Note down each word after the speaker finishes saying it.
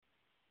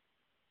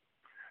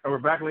And we're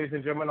back, ladies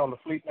and gentlemen, on the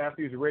Fleet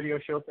Matthews Radio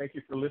Show. Thank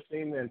you for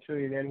listening and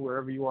tuning in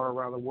wherever you are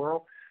around the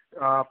world.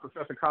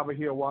 Professor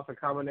Kabahia Watson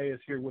Kamene is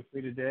here with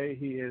me today.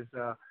 He is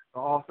the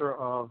author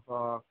of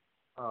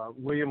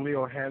William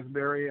Leo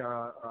Hansberry,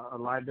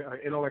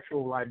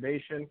 Intellectual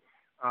Libation.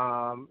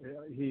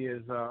 He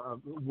is a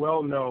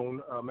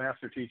well-known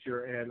master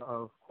teacher and,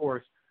 of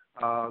course,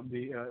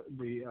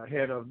 the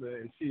head of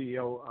and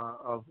CEO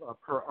of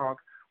Per Ankh.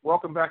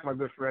 Welcome back, my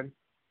good friend.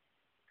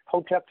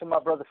 Hotep to my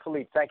brother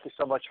Philippe. Thank you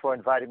so much for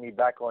inviting me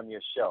back on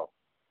your show.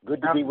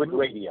 Good to be with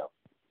radio.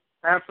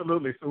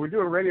 Absolutely. So we're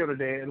doing radio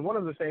today, and one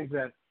of the things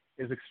that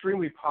is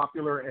extremely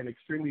popular and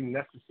extremely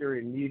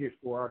necessary and needed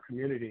for our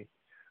community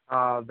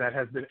that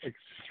has been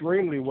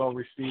extremely well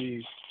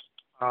received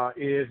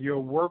is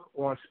your work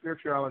on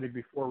spirituality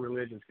before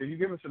religions. Can you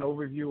give us an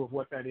overview of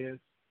what that is?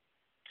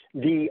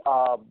 The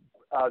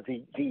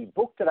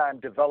book that I'm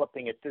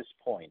developing at this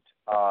point,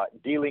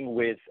 dealing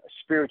with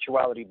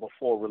spirituality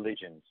before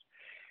religions,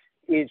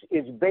 is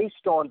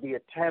based on the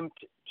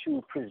attempt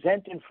to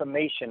present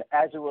information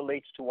as it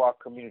relates to our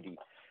community.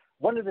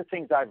 One of the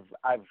things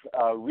I've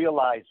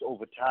realized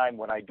over time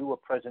when I do a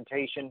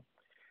presentation,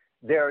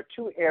 there are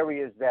two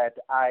areas that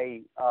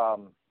I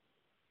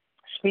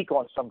speak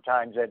on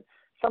sometimes, and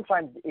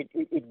sometimes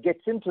it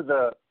gets into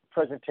the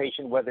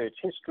presentation, whether it's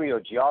history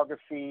or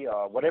geography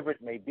or whatever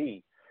it may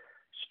be.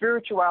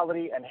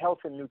 Spirituality and health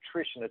and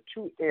nutrition are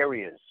two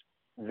areas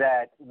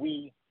that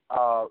we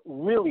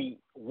really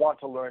want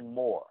to learn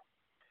more.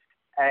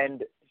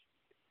 And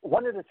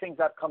one of the things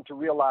I've come to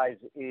realize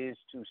is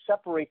to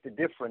separate the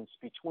difference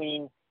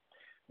between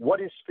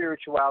what is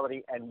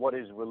spirituality and what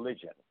is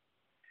religion.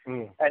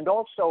 And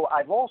also,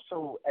 I've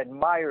also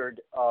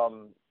admired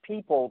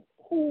people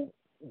who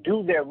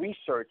do their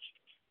research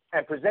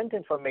and present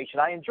information.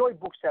 I enjoy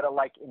books that are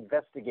like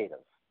investigative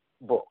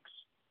books.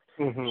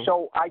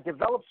 So I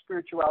developed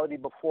spirituality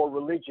before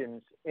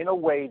religions in a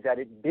way that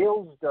it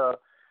builds the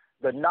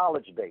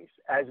knowledge base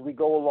as we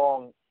go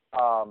along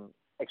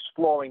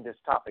exploring this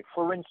topic.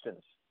 For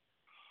instance,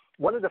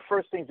 one of the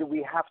first things that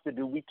we have to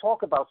do, we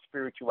talk about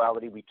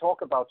spirituality, we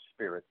talk about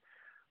spirit,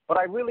 but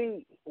I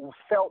really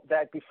felt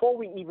that before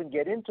we even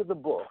get into the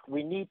book,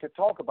 we need to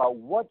talk about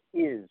what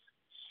is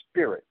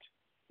spirit,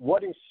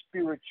 what is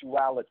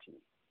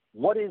spirituality,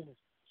 what is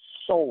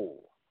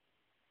soul,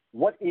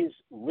 what is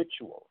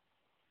ritual.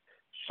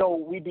 So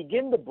we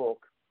begin the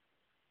book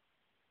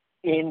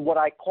in what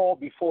I call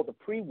before the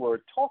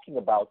pre-word, talking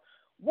about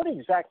what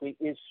exactly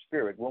is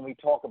spirit when we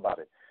talk about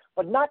it.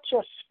 But not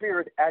just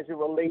spirit as it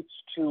relates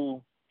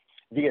to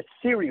the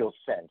ethereal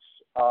sense,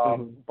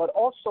 but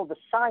also the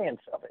science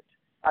of it.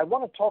 I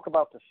want to talk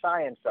about the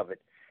science of it.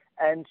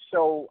 And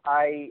so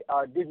I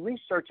did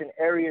research in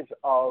areas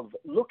of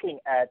looking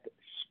at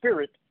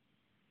spirit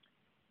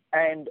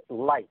and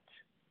light.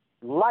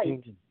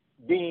 Light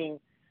being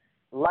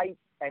light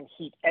and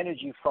heat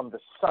energy from the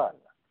sun.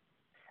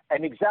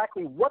 And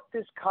exactly what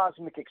this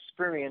cosmic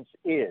experience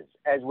is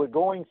as we're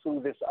going through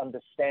this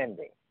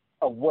understanding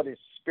of what is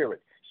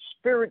spirit.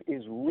 Spirit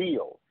is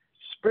real.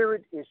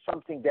 Spirit is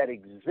something that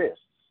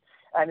exists.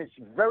 And it's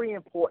very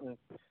important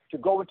to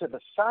go into the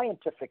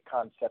scientific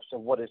concepts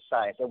of what is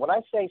science. And when I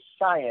say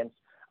science,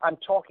 I'm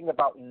talking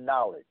about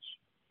knowledge.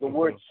 The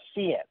word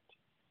scient,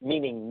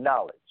 meaning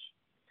knowledge.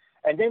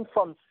 And then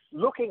from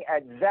looking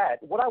at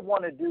that, what I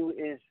want to do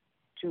is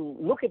to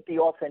look at the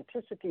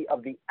authenticity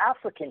of the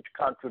African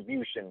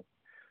contribution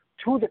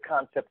to the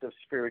concept of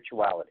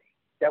spirituality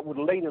that would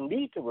later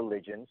lead to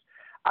religions.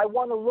 I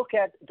want to look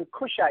at the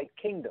Kushite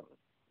kingdom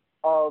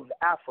of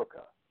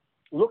Africa,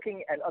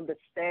 looking and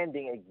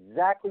understanding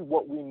exactly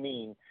what we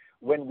mean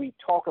when we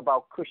talk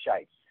about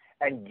Kushites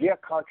and their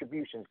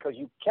contributions, because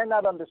you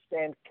cannot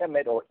understand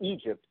Kemet or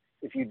Egypt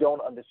if you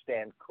don't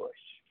understand Kush.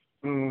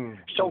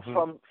 So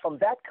from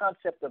that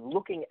concept of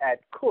looking at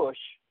Kush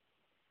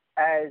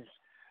as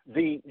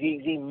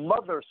the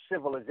mother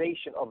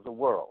civilization of the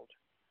world,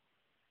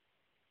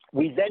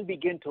 we then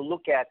begin to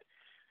look at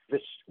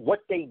what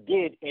they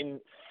did in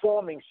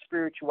forming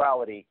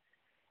spirituality,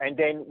 and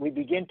then we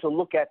begin to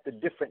look at the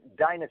different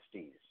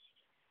dynasties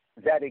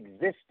that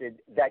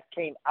existed that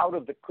came out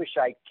of the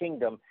Kushite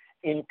kingdom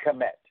in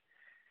Kemet.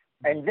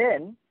 And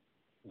then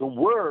the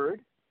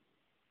word,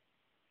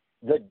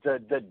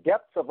 the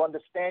depth of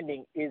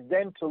understanding is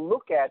then to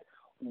look at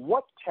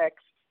what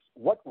texts,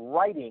 what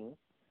writing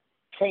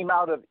came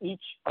out of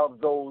each of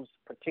those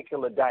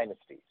particular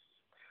dynasties.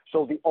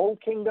 So the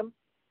Old Kingdom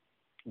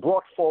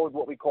brought forward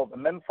what we call the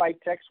Memphite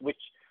text, which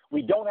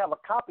we don't have a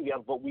copy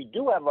of, but we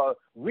do have a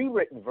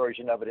rewritten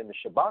version of it in the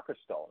Shabaka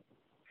stone.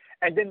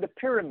 And then the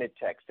Pyramid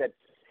text that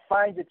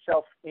finds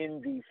itself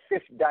in the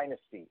 5th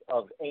dynasty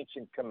of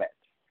ancient Kemet.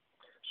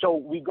 So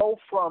we go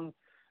from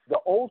the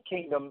Old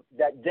Kingdom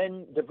that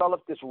then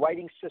developed this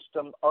writing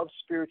system of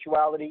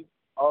spirituality,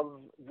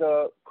 of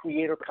the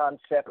creator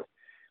concept.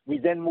 We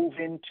then move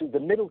into the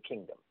Middle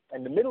Kingdom,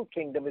 and the Middle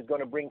Kingdom is going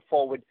to bring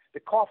forward the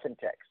coffin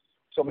text.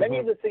 So many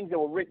of the things that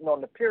were written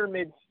on the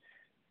pyramids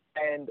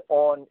and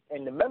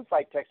in the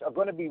Memphite text are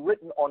going to be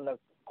written on the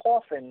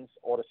coffins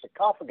or the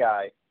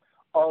sarcophagi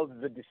of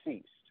the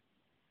deceased.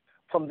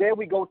 From there,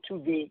 we go to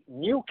the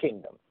new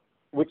kingdom,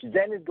 which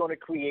then is going to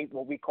create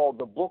what we call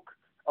the book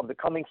of the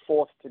coming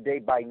forth today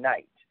by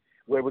night,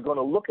 where we're going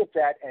to look at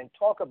that and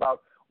talk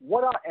about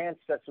what our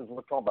ancestors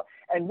were talking about.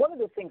 And one of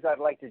the things I'd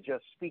like to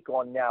just speak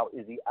on now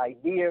is the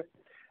idea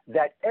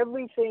that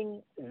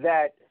everything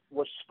that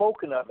was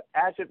spoken of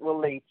as it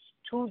relates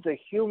to the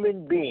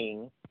human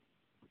being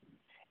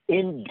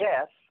in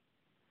death,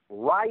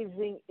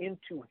 rising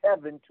into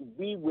heaven to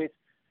be with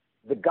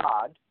the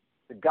gods,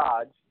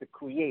 the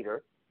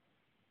Creator,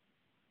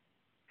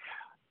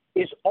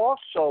 is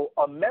also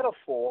a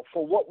metaphor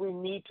for what we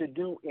need to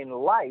do in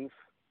life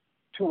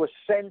to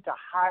ascend to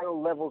higher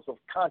levels of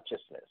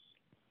consciousness.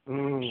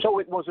 So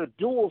it was a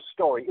dual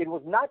story. It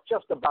was not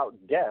just about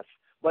death,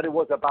 but it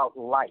was about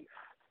life.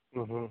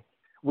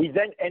 We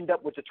then end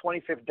up with the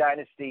 25th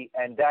dynasty,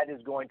 and that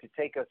is going to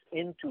take us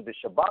into the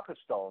Shabaka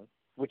stone,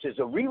 which is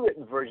a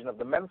rewritten version of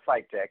the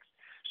Memphite text.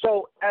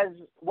 So as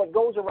what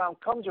goes around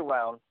comes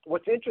around,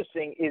 what's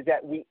interesting is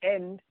that we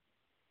end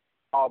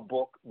our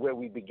book where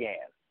we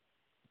began.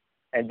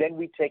 And then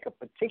we take a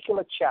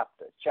particular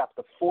chapter,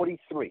 chapter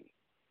 43,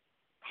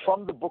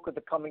 from the book of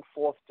the coming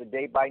forth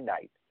today by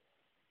night.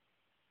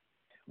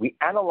 We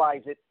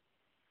analyze it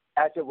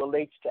as it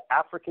relates to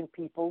African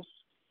peoples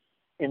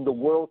in the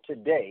world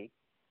today,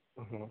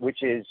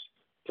 which is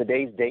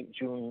today's date,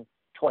 June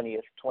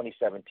 20th,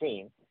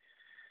 2017.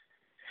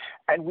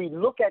 And we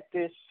look at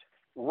this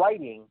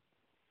writing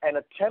and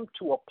attempt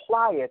to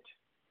apply it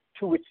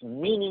to its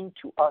meaning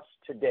to us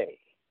today.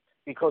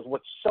 Because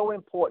what's so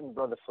important,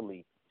 Brother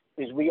Philippe,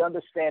 is we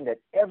understand that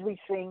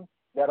everything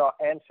that our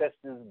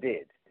ancestors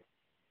did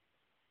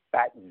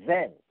back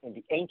then in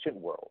the ancient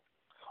world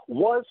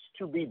was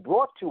to be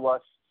brought to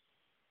us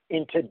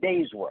in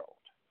today's world.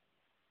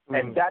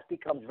 And that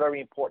becomes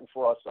very important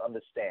for us to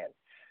understand.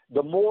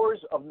 The Moors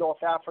of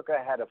North Africa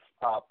had a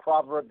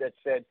proverb that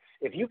said,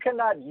 if you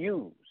cannot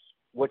use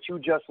what you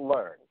just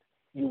learned,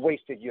 you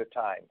wasted your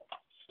time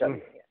studying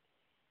it.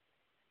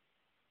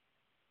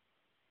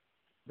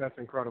 That's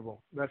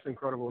incredible. That's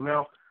incredible.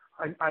 Now,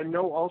 I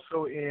know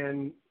also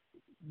in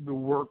the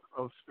work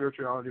of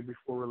spirituality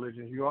before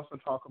religion, you also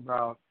talk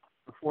about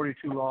the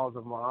 42 laws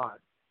of Ma'at.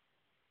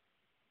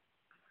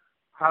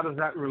 How does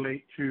that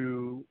relate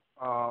to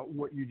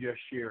what you just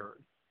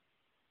shared?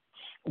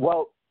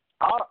 Well,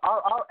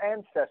 our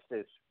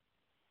ancestors,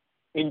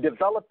 in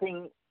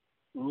developing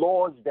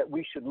laws that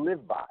we should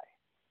live by,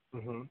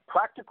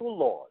 practical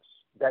laws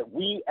that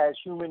we as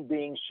human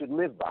beings should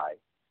live by,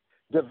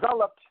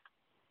 developed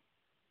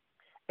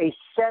a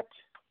set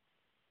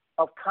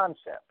of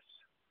concepts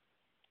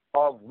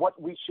of what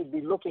we should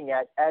be looking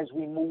at as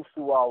we move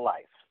through our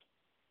life.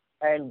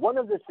 And one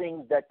of the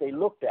things that they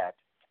looked at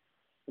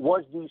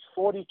was these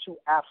 42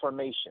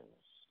 affirmations,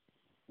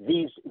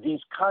 these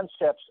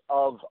concepts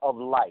of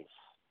life.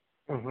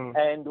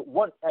 And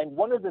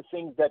one of the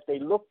things that they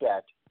looked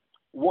at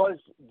was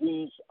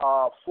these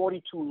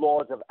 42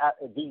 laws of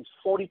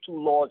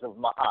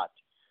Ma'at.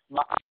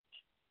 Ma'at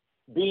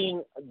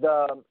being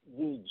the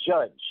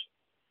judge,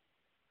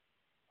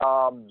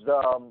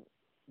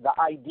 the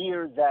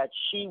idea that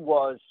she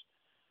was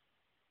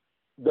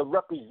the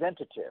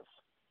representative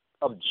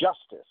of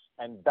justice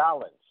and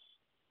balance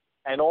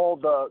and all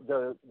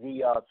the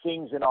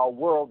things in our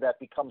world that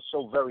become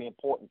so very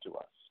important to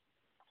us.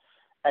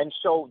 And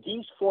so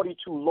these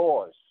 42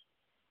 laws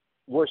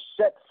were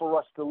set for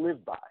us to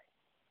live by.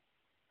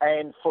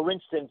 And for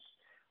instance,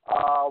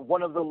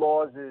 one of the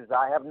laws is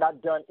I have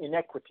not done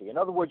inequity. In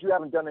other words, you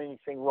haven't done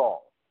anything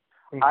wrong.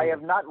 I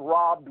have not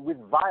robbed with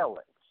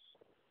violence.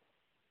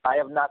 I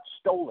have not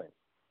stolen.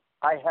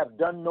 I have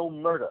done no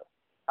murder.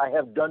 I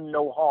have done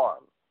no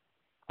harm.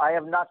 I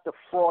have not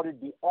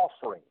defrauded the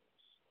offerings.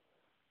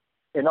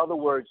 In other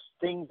words,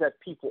 things that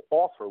people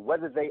offer,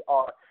 whether they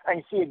are,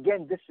 and see,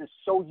 again, this is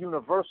so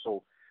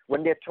universal.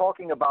 When they're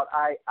talking about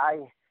I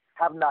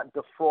have not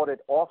defrauded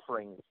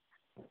offerings,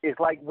 it's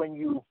like when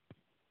you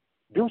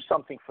do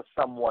something for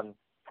someone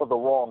for the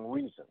wrong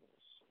reasons.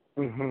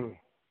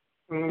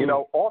 You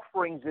know,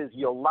 offerings is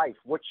your life,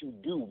 what you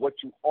do, what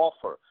you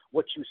offer,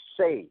 what you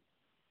say,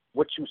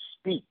 what you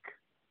speak,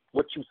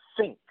 what you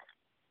think.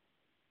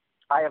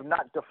 I have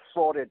not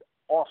defrauded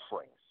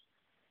offerings.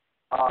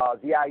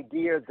 The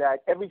idea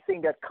that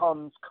everything that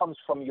comes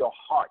from your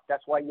heart.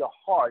 That's why your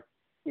heart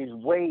is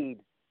weighed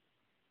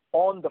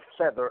on the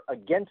feather,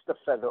 against the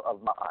feather of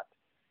Ma'at.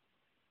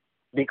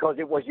 Because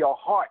it was your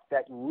heart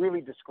that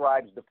really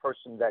describes the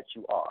person that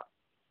you are.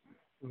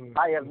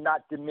 I have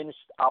not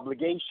diminished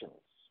obligations.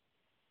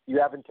 You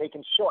haven't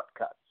taken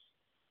shortcuts.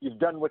 You've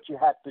done what you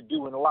had to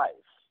do in life.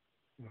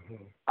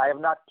 I have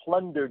not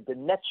plundered the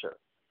nature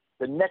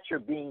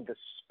being the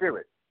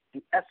spirit,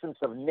 the essence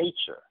of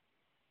nature.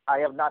 I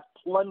have not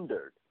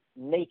plundered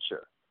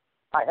nature.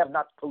 I have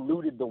not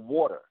polluted the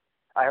water.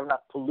 I have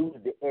not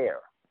polluted the air.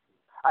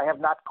 I have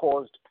not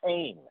caused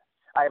pain.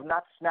 I have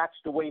not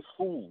snatched away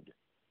food.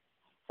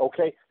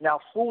 Okay? Now,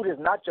 food is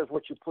not just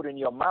what you put in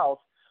your mouth.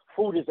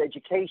 Food is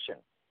education,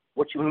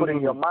 what you put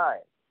in your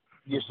mind.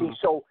 You see,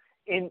 so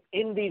in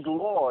these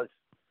laws,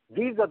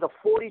 these are the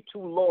 42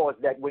 laws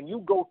that when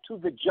you go to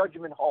the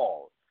judgment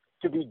hall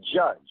to be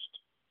judged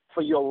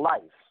for your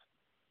life,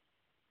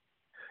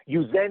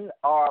 you then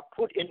are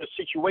put in a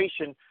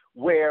situation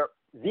where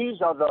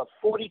these are the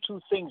 42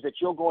 things that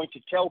you're going to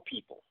tell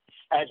people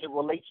as it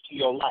relates to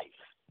your life.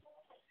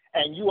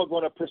 And you are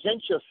going to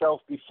present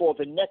yourself before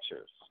the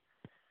netchers.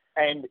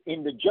 And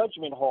in the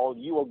judgment hall,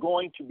 you are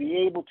going to be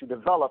able to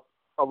develop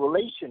a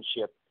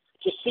relationship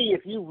to see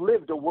if you've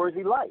lived a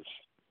worthy life.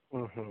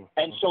 Mm-hmm.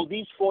 And so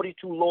these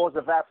 42 laws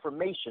of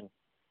affirmation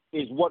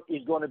is what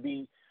is going to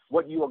be,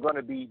 what you are going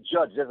to be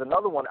judged. There's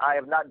another one, I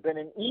have not been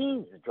an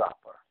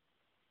eavesdropper.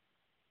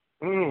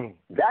 Mm.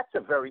 That's a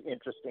very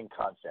interesting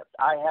concept.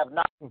 I have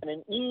not been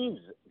an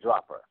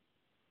eavesdropper.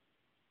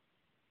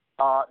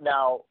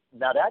 Now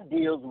that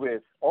deals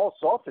with all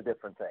sorts of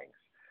different things,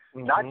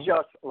 Mm-hmm. not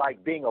just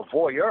like being a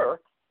voyeur,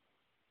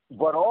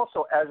 but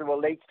also as it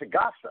relates to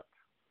gossip.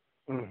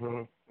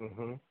 Mm-hmm.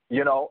 Mm-hmm.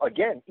 You know,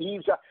 again,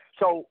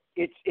 so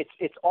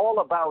it's all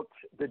about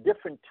the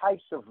different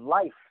types of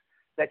life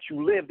that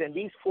you lived, and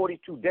these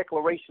 42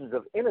 declarations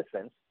of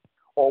innocence,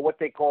 or what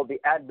they call the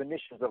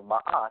admonitions of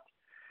Ma'at,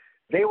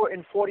 they were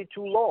in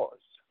 42 laws.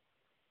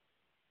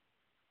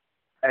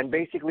 And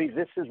basically,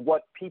 this is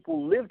what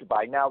people lived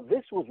by. Now,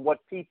 this was what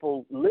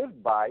people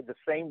lived by the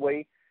same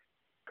way,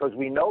 because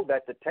we know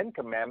that the 10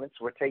 Commandments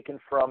were taken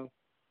from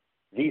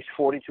these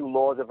 42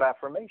 laws of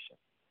affirmation.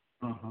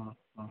 Mm-hmm.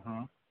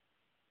 Mm-hmm.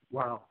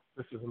 Wow,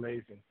 this is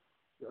amazing.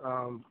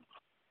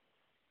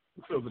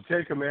 So the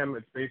 10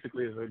 Commandments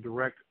basically is a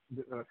direct.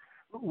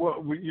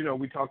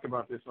 We talked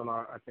about this on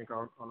our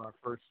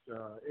first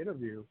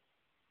interview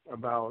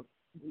about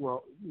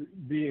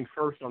being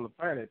first on the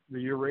planet.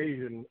 The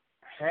Eurasian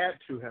had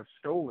to have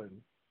stolen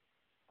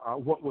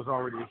what was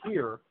already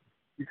here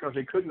because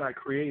they could not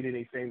create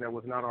anything that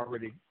was not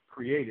already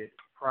created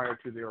prior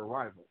to their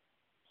arrival.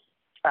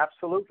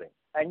 Absolutely.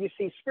 And you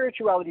see,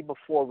 spirituality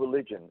before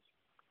religions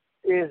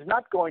is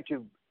not going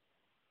to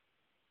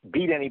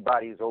beat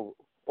anybody's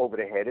over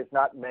the head. It's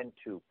not meant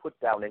to put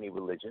down any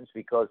religions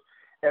because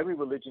every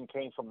religion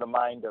came from the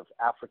mind of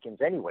Africans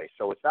anyway.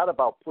 So it's not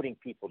about putting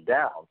people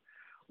down.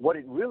 What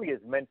it really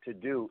is meant to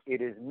do,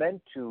 it is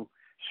meant to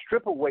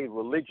strip away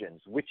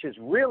religions, which is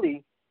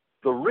really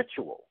the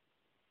ritual.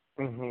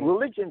 Mm-hmm.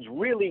 Religions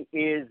really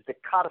is the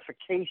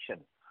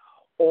codification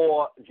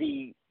or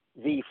the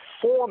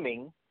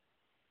forming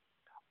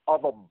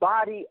of a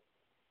body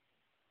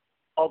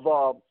of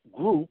a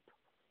group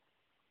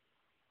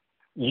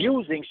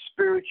using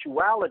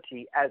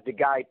spirituality as the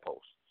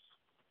guideposts.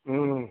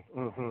 Mm-hmm.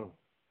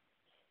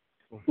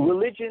 Mm-hmm.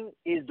 Religion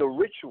is the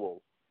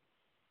ritual,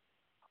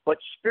 but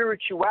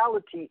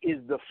spirituality is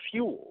the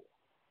fuel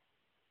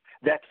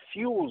that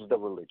fuels the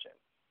religion.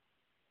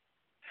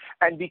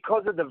 And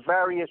because of the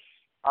various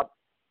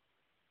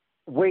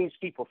ways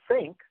people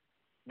think,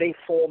 they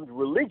formed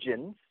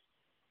religions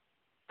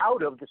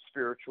out of the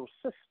spiritual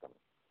system.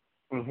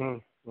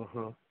 Mm-hmm.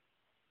 Mm-hmm.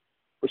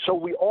 So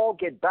we all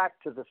get back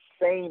to the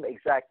same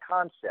exact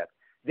concept.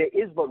 There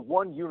is but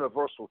one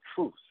universal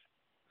truth.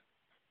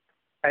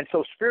 And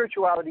so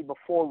spirituality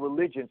before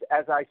religions,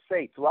 as I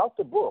say throughout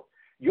the book,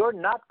 you're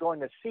not going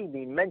to see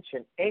me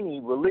mention any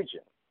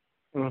religion.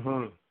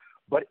 Mm-hmm.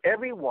 But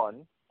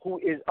everyone who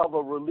is of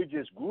a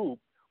religious group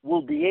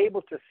will be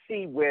able to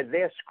see where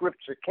their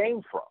scripture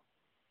came from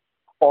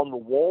on the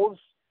walls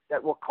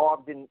that were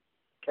carved in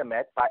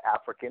Kemet by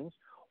Africans,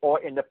 or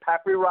in the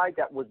papyri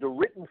that was the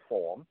written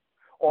form,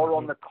 or mm-hmm.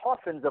 on the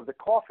coffins of the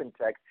coffin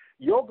text.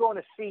 You're going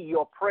to see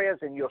your prayers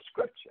and your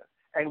scripture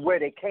and where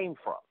they came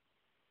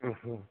from.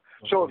 Mm-hmm.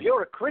 So if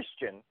you're a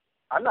Christian,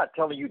 I'm not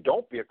telling you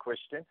don't be a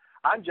Christian.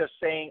 I'm just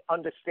saying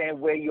understand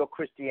where your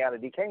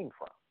Christianity came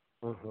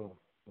from. Mm-hmm.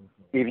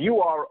 Mm-hmm. If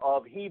you are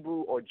of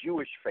Hebrew or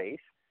Jewish faith,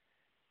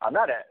 I'm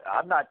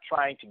not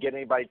trying to get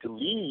anybody to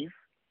leave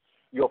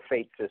your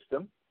faith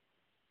system.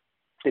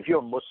 If you're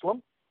a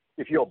Muslim,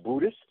 if you're a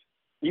Buddhist,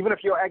 even if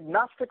you're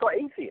agnostic or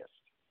atheist,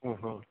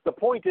 mm-hmm. the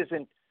point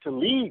isn't to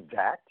leave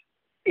that.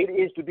 It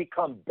is to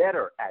become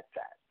better at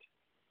that.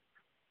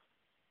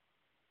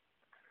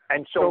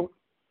 And so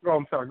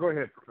I'm sorry. Go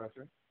ahead,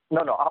 Professor.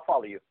 No, I'll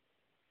follow you.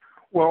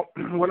 Well,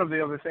 one of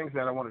the other things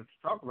that I wanted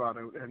to talk about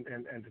and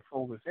to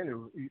fold this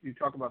in, you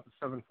talk about the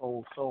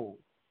sevenfold soul,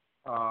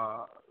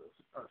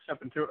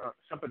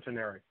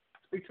 septenary.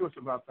 Speak to us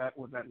about that,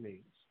 what that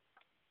means.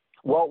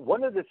 Well,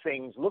 one of the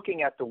things,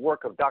 looking at the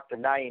work of Dr.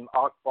 Naeem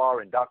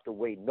Akbar and Dr.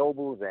 Wade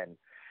Nobles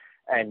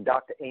and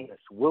Dr. Amos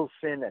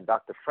Wilson and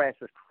Dr.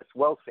 Francis Chris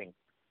Welsing,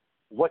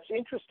 what's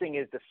interesting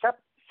is the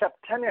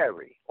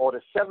septenary, or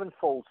the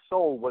sevenfold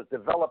soul, was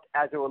developed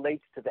as it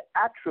relates to the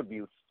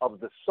attributes of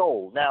the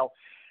soul. Now,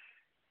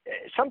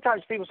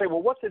 sometimes people say,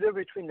 well, what's the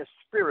difference between the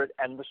spirit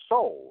and the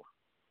soul?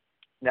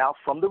 Now,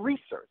 from the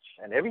research,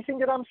 and everything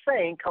that I'm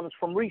saying comes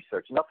from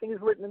research. Nothing is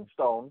written in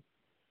stone.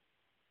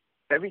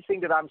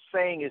 Everything that I'm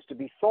saying is to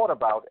be thought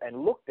about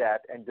and looked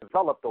at and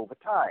developed over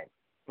time.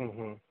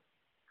 Mm-hmm.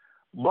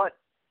 But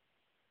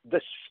the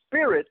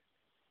spirit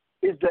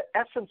is the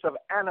essence of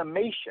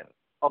animation,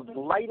 of the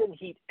light and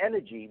heat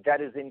energy that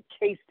is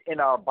encased in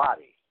our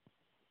body.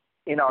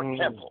 in our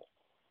temple.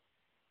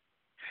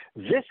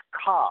 This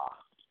Ka,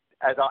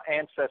 as our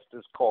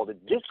ancestors called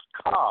it, this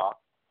Ka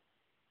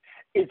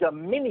is a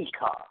mini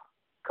Ka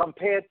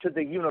compared to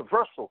the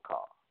universal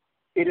Ka.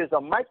 It is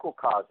a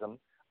microcosm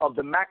of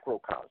the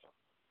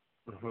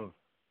macrocosm.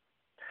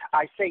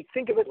 I say,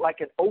 think of it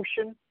like an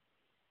ocean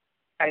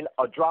and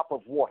a drop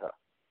of water.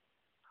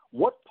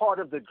 What part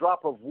of the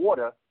drop of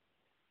water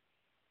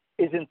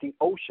isn't the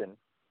ocean,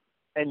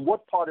 and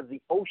what part of the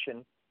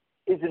ocean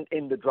isn't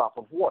in the drop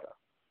of water?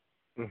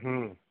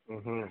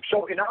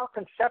 So in our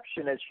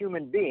conception as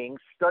human beings,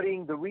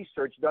 studying the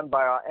research done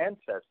by our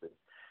ancestors,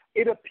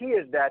 it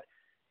appears that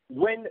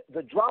when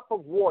the drop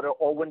of water,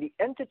 or when the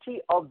entity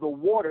of the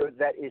water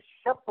that is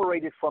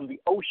separated from the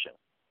ocean,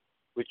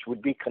 which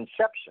would be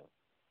conception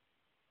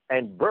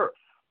and birth,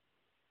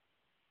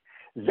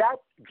 that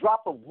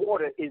drop of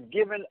water is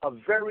given a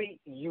very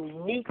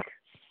unique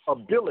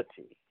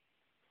ability.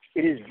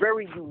 It is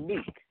very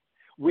unique.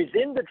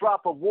 Within the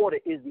drop of water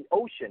is the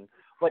ocean,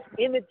 but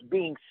in its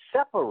being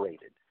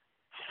separated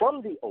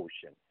from the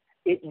ocean,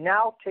 it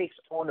now takes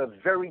on a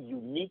very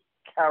unique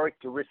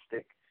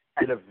characteristic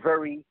and a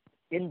very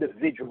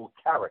individual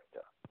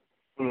character.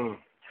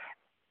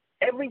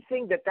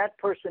 Everything that that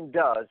person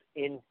does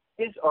in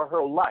his or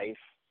her life,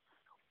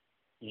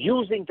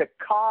 using the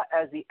Ka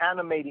as the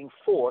animating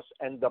force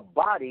and the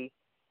body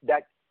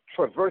that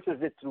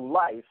traverses it through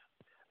life,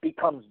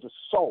 becomes the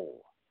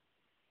soul.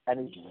 And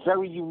it's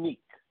very unique.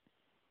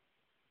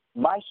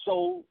 My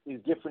soul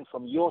is different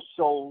from your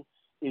soul,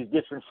 is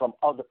different from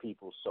other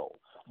people's soul.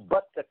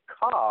 But the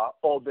Ka,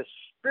 or the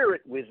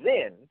spirit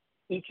within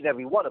each and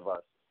every one of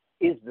us,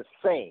 is the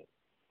same.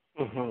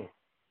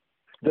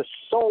 The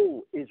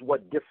soul is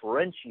what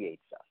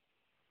differentiates us.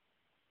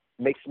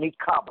 Makes me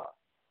Kaba,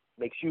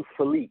 makes you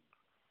Philippe,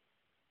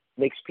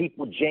 makes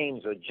people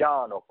James or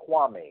John or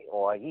Kwame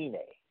or Ahine.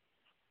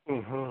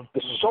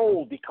 The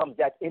soul becomes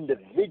that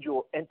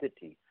individual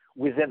entity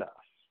within us.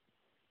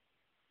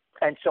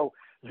 And so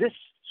this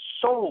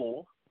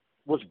soul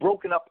was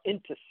broken up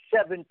into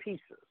 7 pieces.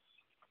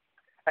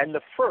 And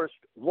the first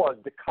was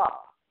the Ka.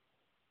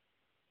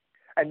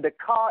 And the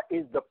Ka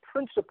is the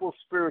principal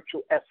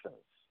spiritual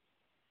essence.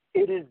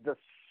 It is the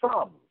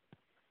sum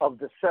of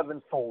the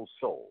sevenfold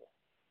soul.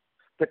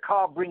 The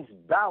Ka brings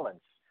balance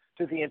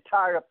to the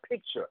entire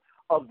picture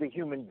of the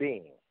human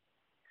being.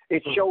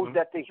 It shows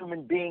that the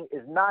human being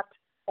is not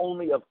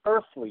only of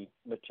earthly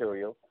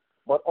material,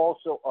 but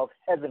also of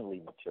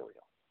heavenly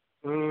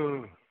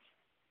material.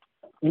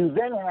 You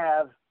then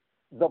have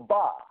the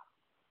Ba.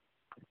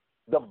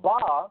 The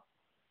Ba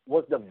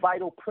was the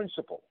vital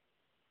principle,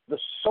 the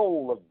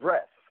soul of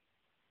breath.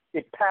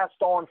 It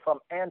passed on from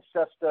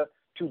ancestor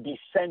to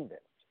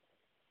descendant.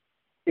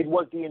 It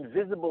was the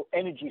invisible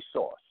energy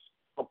source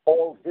of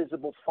all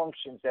visible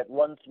functions that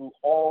run through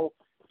all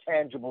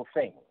tangible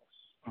things.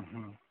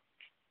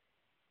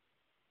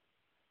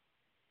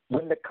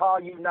 When the Ka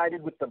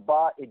united with the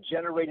Ba, it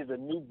generated a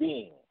new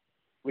being,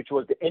 which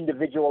was the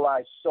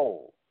individualized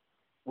soul,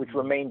 which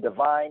remained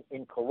divine,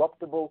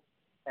 incorruptible,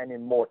 and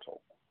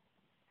immortal.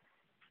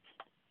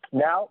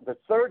 Now, the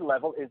third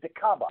level is the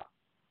Kaaba.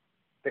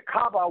 The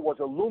Kaaba was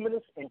a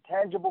luminous,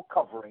 intangible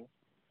covering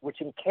which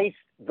encased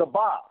the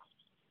Ba.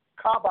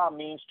 Kaaba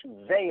means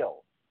to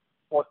veil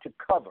or to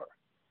cover.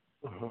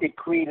 It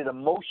created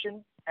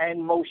emotion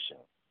and motion.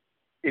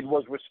 It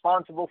was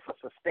responsible for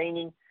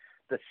sustaining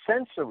the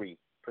sensory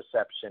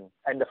perception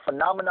and the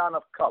phenomenon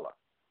of color.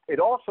 It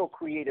also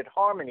created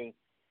harmony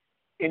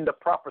in the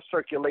proper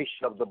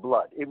circulation of the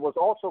blood. It was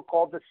also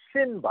called the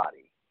sin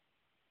body.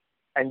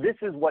 And this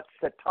is what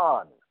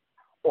Satan,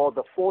 or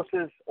the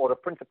forces or the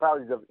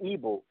principalities of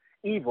evil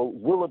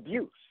will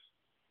abuse.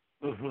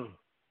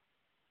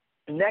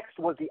 Next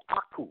was the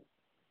Aku.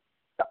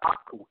 The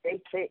Aku,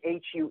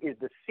 A-K-H-U, is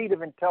the seat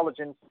of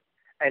intelligence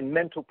and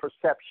mental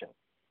perception.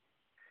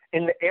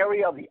 In the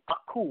area of the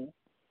Aku,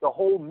 the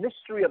whole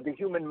mystery of the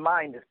human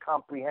mind is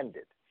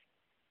comprehended.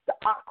 The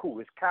Aku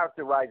is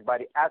characterized by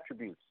the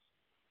attributes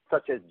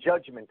such as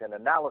judgment and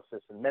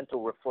analysis and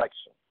mental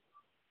reflection.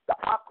 The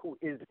Aku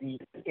is the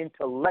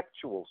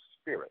intellectual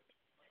spirit.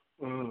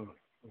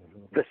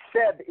 The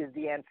Seb is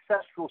the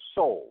ancestral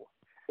soul.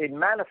 It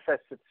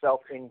manifests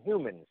itself in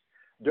humans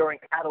during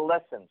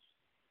adolescence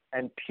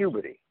and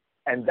puberty.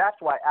 And that's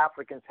why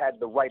Africans had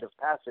the rite of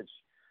passage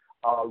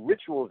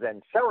rituals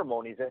and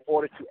ceremonies in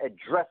order to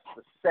address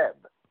the Seb.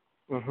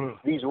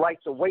 These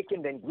rites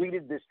awakened and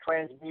greeted this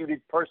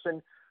transmuted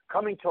person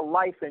coming to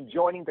life and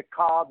joining the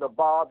Ka, the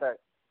Ba, the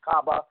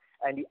Kaaba,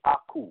 and the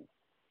Aku.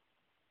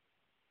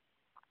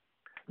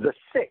 The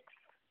sixth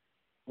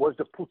was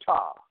the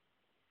Ptah,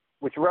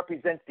 which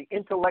represents the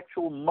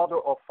intellectual mother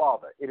or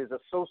father. It is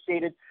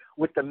associated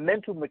with the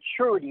mental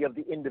maturity of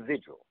the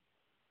individual.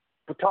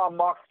 Ptah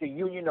marks the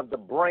union of the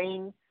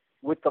brain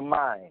with the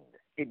mind.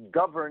 It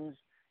governs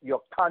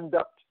your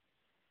conduct,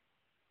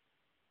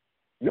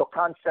 your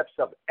concepts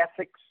of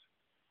ethics,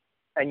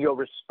 and your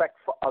respect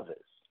for others.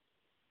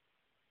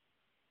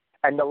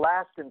 And the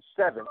last and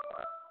seventh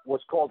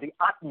was called the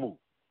Atmu.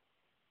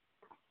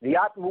 The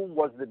Atmu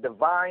was the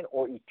divine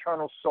or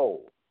eternal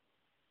soul.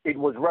 it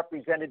was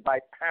represented by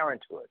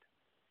parenthood.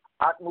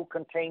 Atmu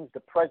contains the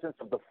presence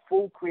of the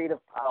full creative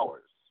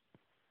powers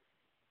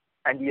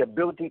and the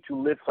ability to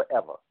live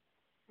forever.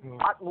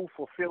 Atmu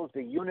fulfills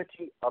the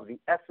unity of the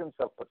essence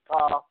of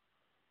Ptah,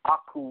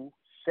 Aku,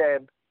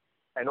 Seb,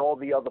 and all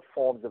the other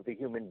forms of the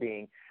human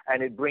being,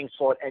 and it brings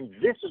forth, and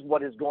this is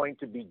what is going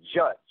to be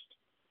judged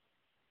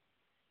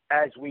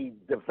as we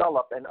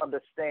develop and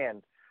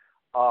understand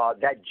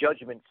that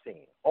judgment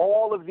scene.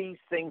 All of these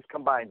things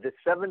combined, the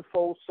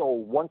sevenfold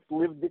soul once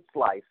lived its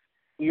life,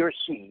 he or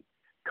she,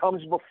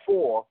 comes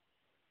before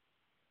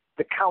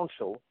the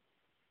council,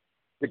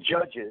 the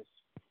judges,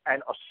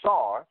 and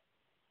Asar,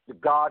 the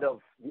god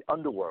of the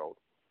underworld,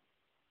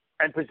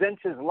 and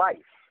presents his life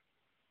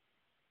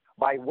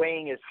by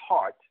weighing his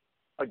heart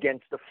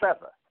against the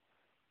feather.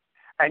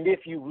 And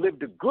if you've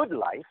lived a good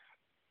life,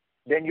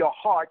 then your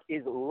heart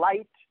is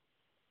light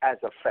as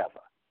a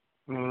feather.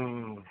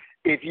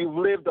 If you've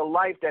lived a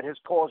life that has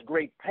caused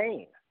great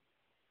pain,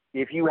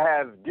 if you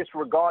have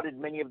disregarded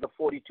many of the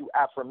 42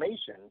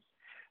 affirmations,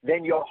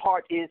 then your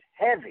heart is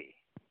heavy.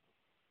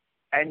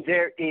 And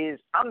there is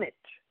Amit.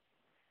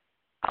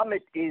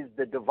 Amit is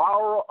the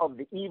devourer of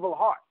the evil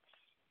hearts.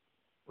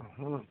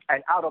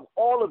 And out of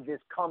all of this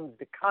comes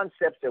the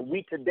concepts that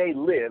we today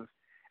live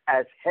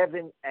as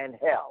heaven and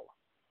hell.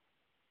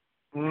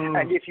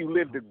 And if you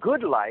lived a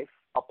good life,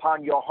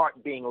 upon your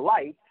heart being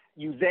light,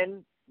 you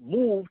then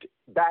moved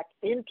back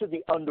into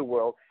the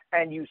underworld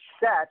and you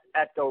sat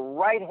at the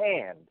right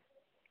hand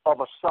of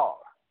Asar.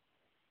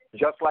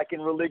 Just like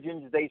in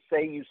religions, they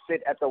say you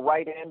sit at the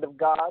right hand of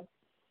God.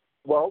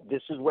 Well,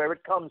 this is where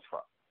it comes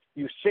from.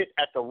 You sit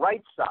at the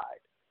right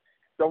side.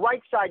 The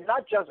right side,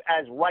 not just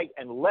as right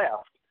and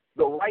left,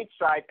 the right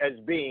side as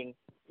being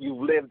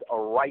you've lived a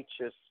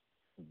righteous,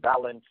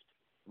 balanced,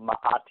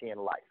 Ma'atian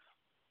life.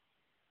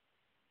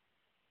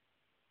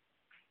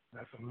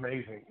 That's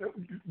amazing.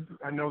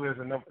 I know there's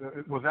a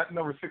number. Was that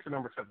number 6 or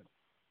number 7?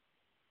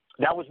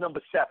 That was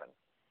number 7.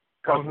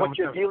 Because what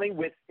you're dealing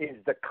with is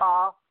the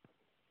Ka,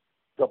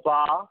 the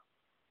Ba,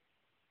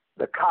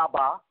 the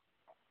Kaaba,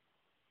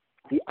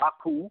 the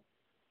Aku,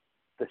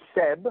 the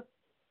Seb,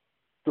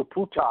 the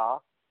Ptah,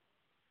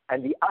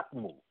 and the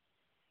Atmu.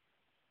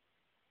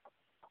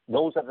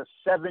 Those are the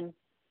 7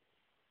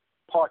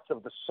 parts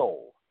of the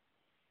soul.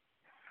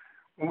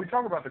 When we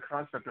talk about the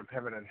concept of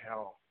heaven and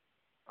hell,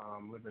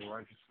 living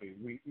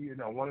righteously,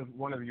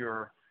 one of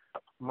your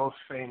most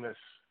famous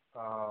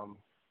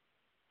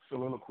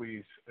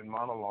soliloquies and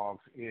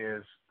monologues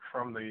is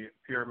from the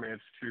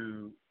pyramids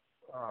to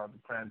the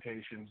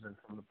plantations, and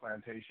from the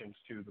plantations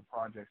to the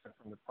projects, and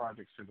from the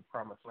projects to the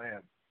promised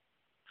land.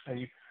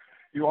 And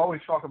you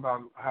always talk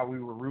about how we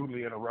were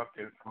rudely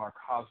interrupted from our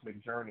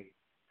cosmic journey,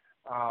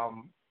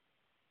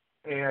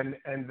 and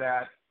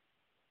that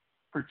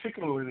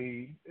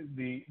particularly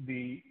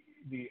the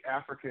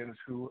Africans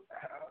who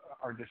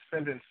are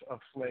descendants of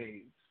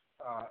slaves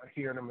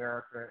here in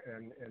America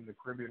and the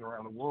Caribbean,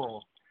 around the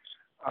world,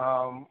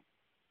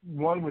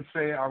 one would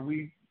say, are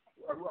we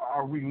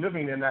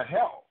living in that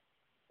hell?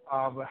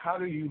 But how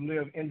do you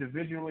live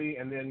individually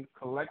and then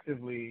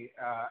collectively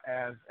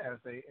as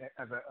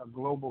a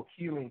global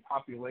healing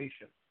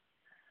population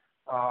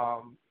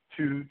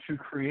to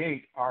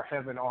create our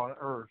heaven on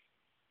earth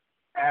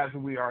as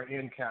we are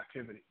in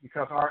captivity?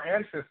 Because our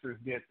ancestors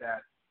did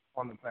that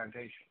on the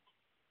plantation.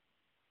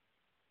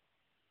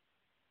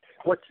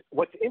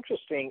 What's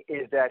interesting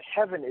is that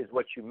heaven is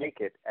what you make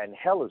it, and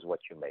hell is what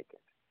you make it.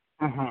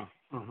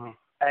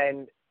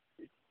 And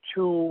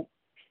to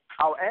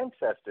our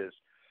ancestors,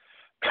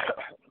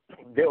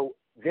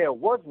 there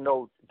was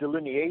no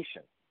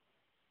delineation.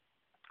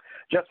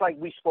 Just like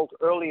we spoke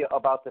earlier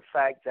about the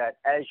fact that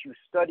as you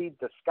studied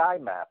the sky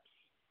maps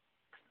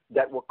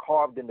that were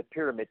carved in the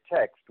pyramid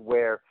text,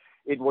 where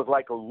it was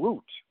like a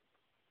route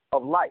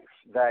of life,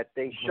 that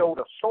they showed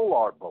a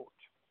solar boat.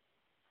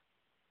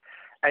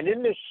 And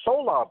in this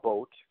solar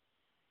boat,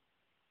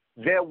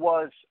 there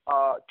was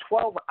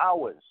 12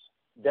 hours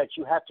that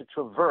you had to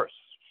traverse,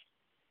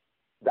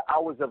 the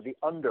hours of the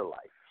underlife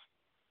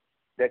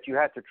that you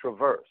had to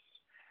traverse.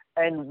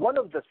 And one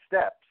of the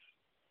steps,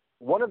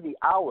 one of the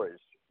hours,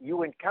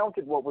 you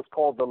encountered what was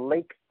called the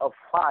lake of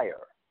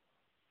fire.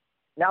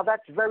 Now,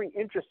 that's very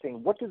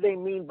interesting. What do they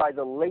mean by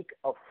the lake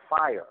of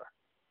fire?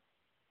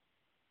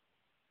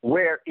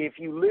 Where if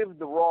you lived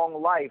the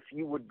wrong life,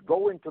 you would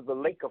go into the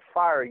lake of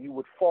fire, you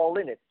would fall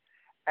in it.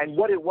 And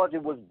what it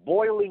was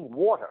boiling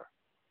water.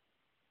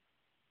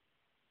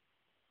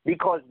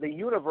 Because the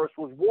universe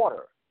was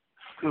water.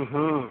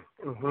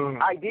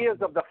 Ideas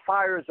of the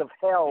fires of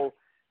hell,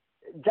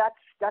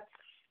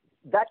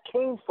 that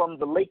came from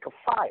the lake of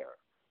fire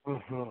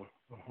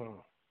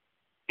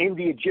in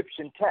the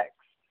Egyptian text.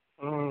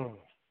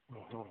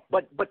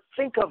 But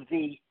think of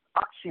the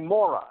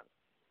oxymoron.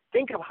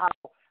 Think of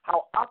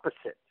how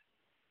opposite.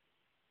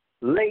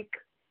 Lake,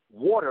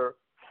 water,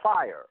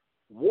 fire.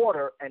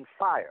 Water and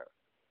fire.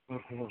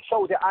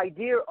 So the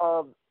idea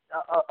of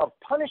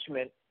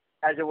punishment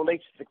as it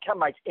relates to the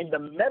Kemites in the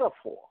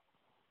metaphor,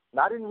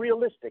 not in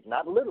realistic,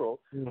 not literal,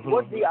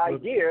 was the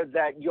idea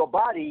that your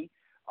body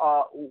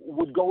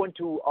would go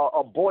into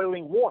a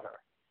boiling water,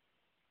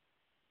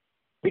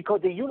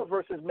 because the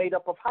universe is made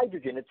up of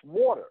hydrogen. It's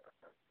water.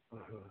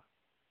 Mm-hmm.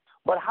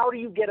 But how do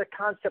you get a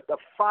concept of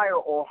fire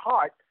or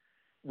heart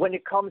when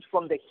it comes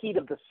from the heat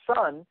of the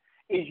sun?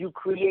 Is you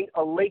create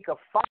a lake of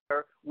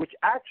fire, which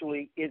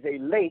actually is a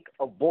lake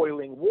of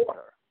boiling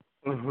water.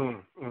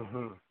 Mm-hmm.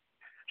 Mm-hmm.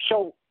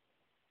 So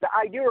the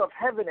idea of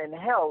heaven and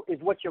hell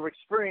is what you're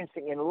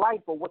experiencing in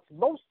life, but what's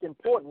most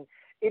important,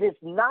 it is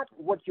not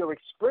what you're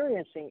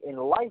experiencing in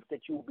life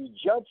that you'll be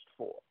judged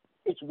for.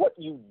 It's what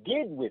you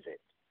did with it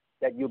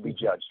that you'll be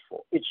judged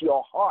for. It's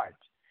your heart.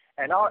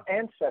 And our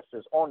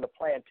ancestors on the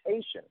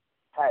plantation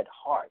had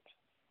heart,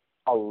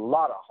 a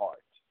lot of heart.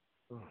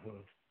 Mm-hmm.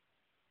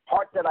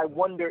 Heart that I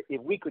wonder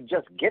if we could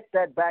just get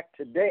that back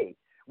today,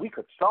 we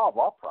could solve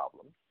our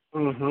problems.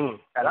 Mm-hmm.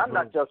 And I'm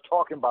not just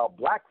talking about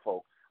black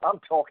folk. I'm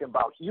talking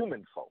about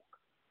human folk.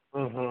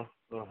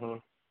 Mm-hmm. Mm-hmm.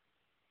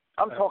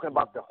 I'm talking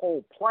about the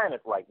whole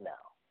planet right now.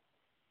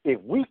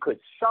 If we could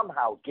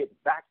somehow get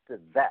back to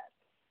that,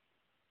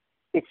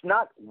 it's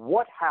not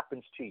what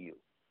happens to you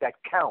that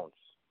counts,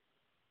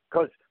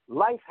 because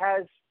life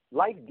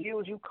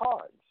deals you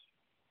cards.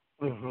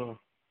 Mm-hmm.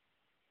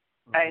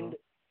 Mm-hmm. And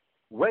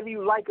whether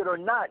you like it or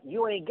not,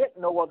 you ain't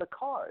getting no other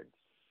cards.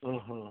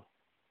 Mm-hmm.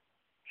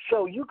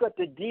 So you got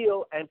to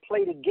deal and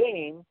play the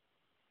game,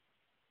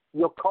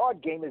 your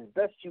card game, as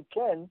best you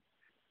can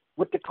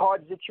with the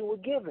cards that you were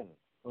given.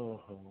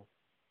 Mm-hmm.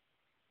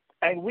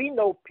 And we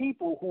know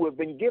people who have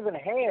been given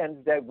hands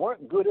that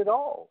weren't good at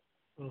all.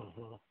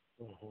 Mm-hmm.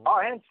 Mm-hmm.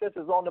 Our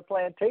ancestors on the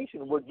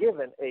plantation were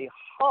given a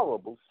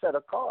horrible set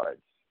of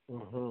cards,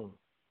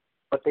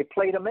 but they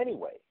played them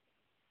anyway.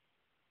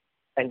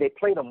 And they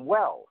played them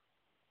well.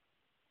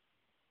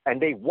 And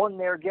they won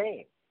their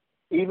game,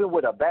 even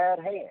with a bad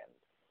hand.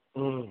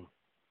 Mm.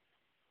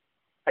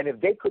 And if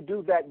they could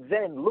do that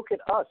then, look at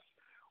us.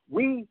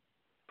 We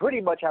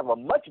pretty much have a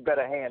much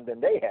better hand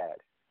than they had.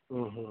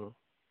 Mm-hmm.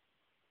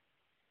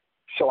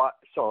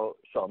 So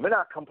I'm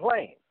not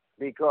complaining,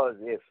 because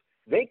if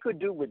they could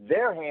do with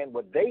their hand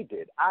what they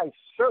did, I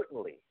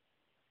certainly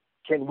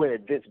can win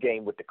at this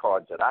game with the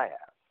cards that I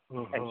have.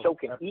 Mm-hmm. And so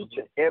can each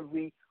and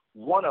every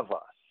one of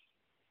us.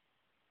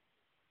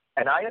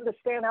 And I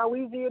understand how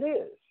easy it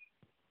is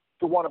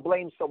to want to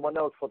blame someone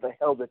else for the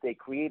hell that they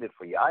created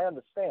for you. I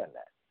understand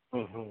that.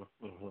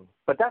 Mm-hmm. Mm-hmm.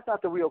 But that's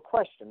not the real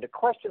question. The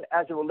question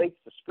as it relates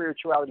to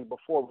spirituality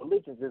before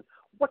religions is,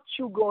 what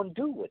you going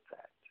to do with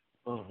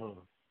that?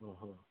 Mm-hmm.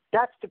 Mm-hmm.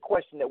 That's the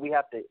question that we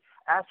have to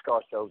ask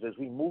ourselves as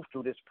we move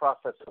through this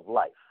process of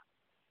life.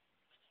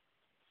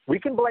 We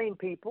can blame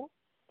people,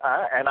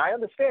 and I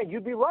understand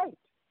you'd be right.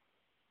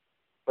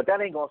 But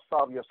that ain't going to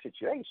solve your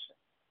situation.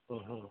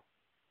 Mm-hmm.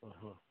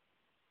 Mm-hmm.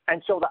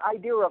 And so the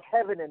idea of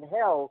heaven and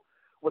hell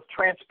was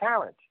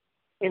transparent.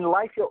 In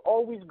life, you're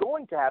always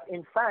going to have.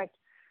 In fact,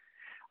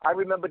 I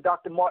remember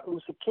Dr. Martin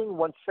Luther King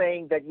once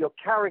saying that your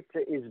character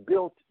is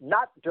built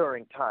not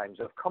during times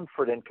of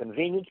comfort and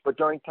convenience, but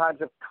during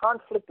times of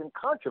conflict and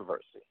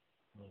controversy.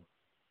 Mm.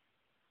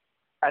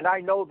 And I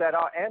know that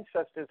our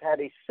ancestors had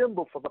a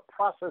symbol for the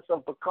process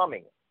of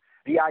becoming,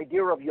 the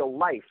idea of your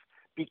life,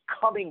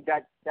 becoming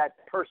that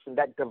person,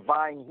 that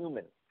divine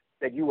human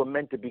that you were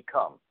meant to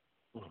become.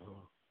 Mm-hmm.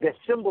 The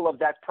symbol of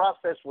that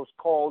process was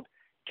called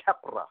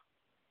Khepra.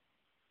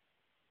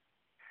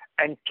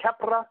 And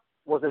Khepra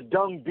was a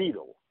dung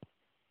beetle.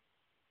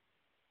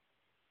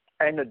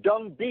 And the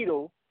dung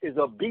beetle is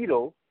a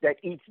beetle that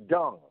eats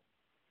dung.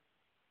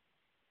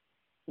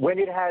 When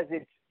it has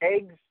its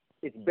eggs,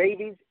 its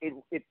babies,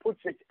 it puts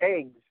its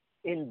eggs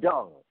in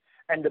dung.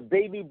 And the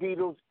baby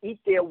beetles eat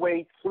their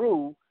way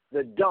through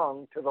the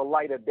dung to the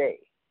light of day.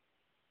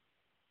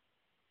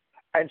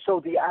 And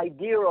so the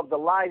idea of the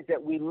lives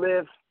that we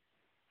live,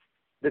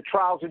 the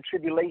trials and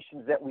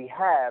tribulations that we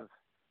have,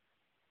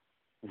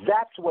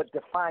 that's what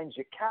defines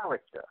your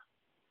character.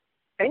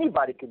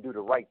 Anybody can do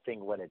the right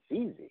thing when it's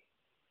easy.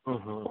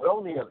 Mm-hmm. But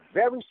only a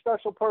very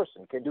special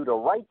person can do the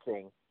right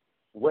thing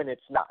when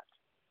it's not.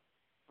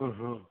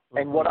 Mm-hmm. Mm-hmm.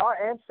 And what our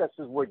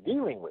ancestors were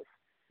dealing with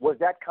was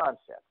that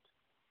concept.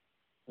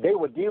 They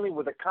were dealing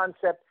with a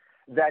concept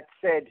that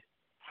said,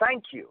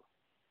 thank you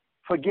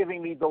for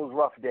giving me those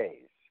rough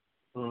days.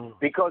 Mm-hmm.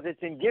 Because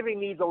it's in giving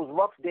me those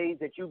rough days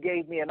that you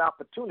gave me an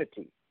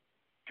opportunity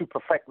to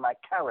perfect my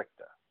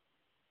character.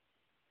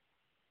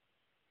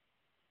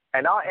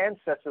 And our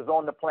ancestors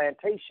on the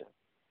plantation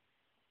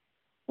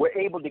were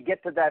able to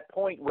get to that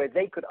point where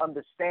they could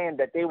understand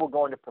that they were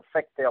going to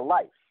perfect their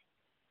life,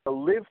 to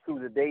live through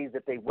the days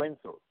that they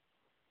went through.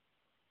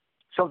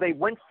 So they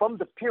went from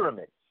the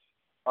pyramids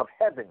of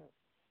heaven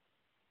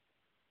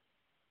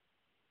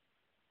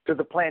to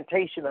the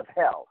plantation of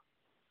hell.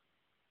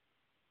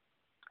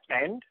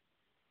 And,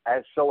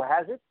 as so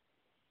has it,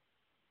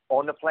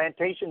 on the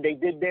plantation they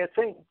did their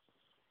thing.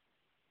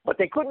 But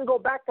they couldn't go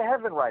back to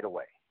heaven right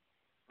away.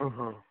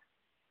 Mm-hmm.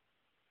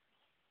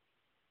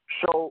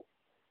 So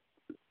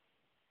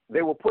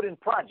they were put in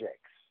projects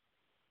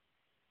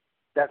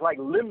that's like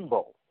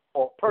limbo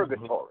or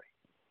purgatory,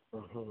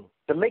 mm-hmm.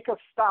 to make us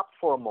stop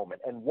for a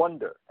moment and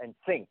wonder and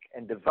think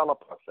and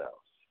develop ourselves.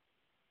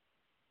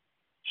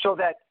 So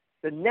that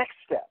the next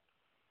step,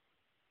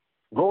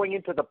 going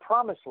into the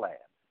promised land,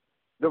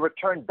 the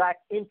return back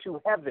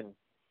into heaven,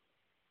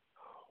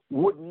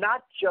 would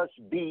not just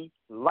be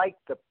like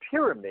the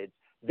pyramids,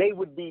 they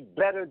would be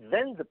better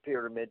than the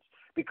pyramids,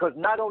 because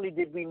not only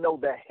did we know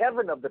the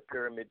heaven of the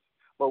pyramids,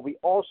 but we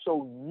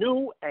also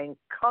knew and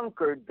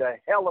conquered the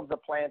hell of the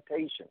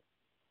plantation.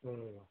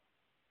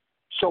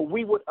 So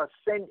we would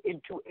ascend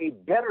into a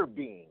better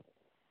being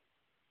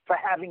for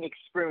having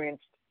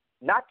experienced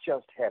not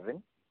just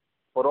heaven,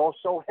 but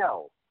also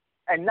hell.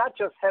 And not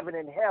just heaven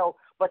and hell,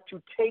 but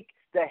to take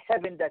the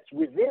heaven that's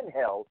within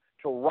hell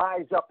to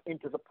rise up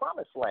into the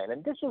promised land.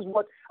 And this is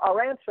what our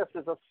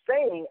ancestors are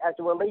saying as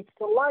it relates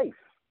to life.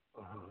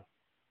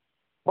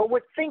 But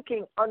we're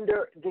thinking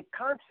under the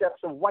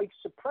concepts of white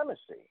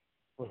supremacy.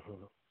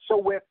 So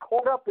we're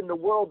caught up in the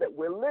world that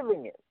we're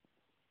living in.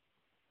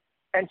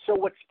 And so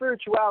what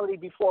spirituality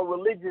before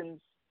religions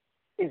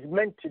is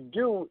meant to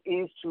do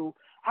is to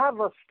have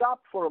us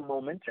stop for a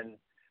moment and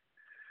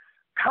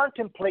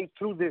contemplate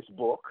through this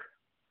book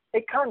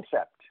a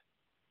concept.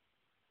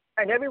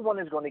 And everyone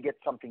is going to get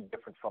something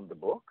different from the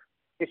book.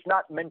 It's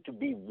not meant to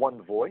be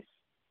one voice.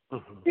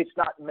 It's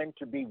not meant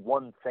to be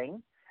one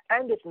thing.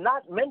 And it's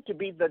not meant to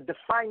be the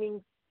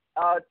defining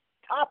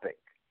topic.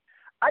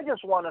 I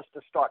just want us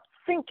to start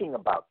thinking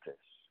about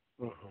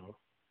this.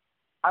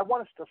 I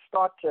want us to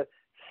start to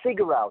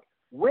figure out,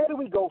 where do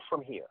we go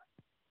from here?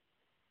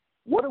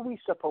 What are we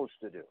supposed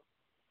to do?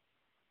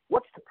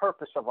 What's the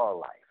purpose of our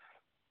life?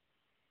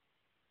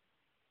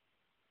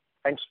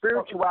 And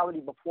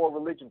spirituality before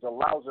religions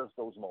allows us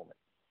those moments.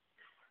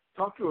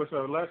 Talk to us,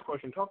 last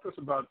question, talk to us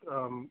about,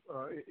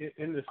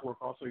 in this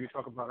work also, you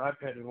talk about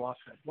iPet and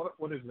WASET.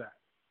 What is that?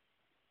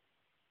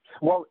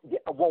 Well,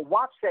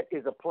 WASET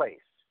is a place.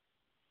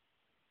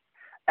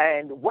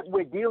 And what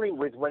we're dealing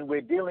with when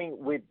we're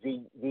dealing with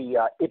the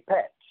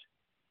IPET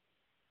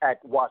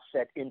at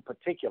WASET in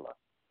particular,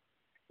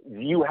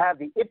 you have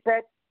the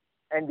IPET,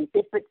 and the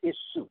IPET is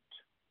suit.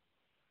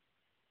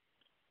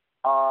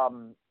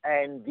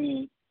 And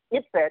the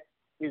IPET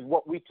is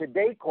what we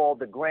today call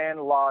the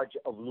Grand Lodge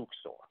of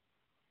Luxor.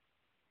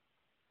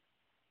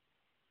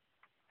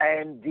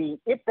 And the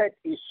IPET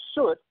is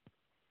soot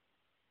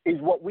is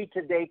what we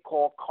today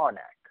call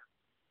Karnak.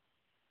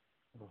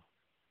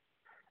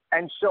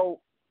 And so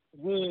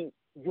the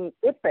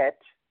IPET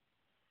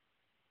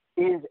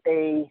is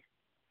a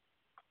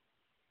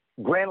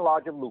Grand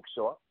Lodge of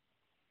Luxor.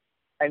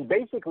 And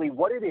basically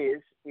what it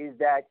is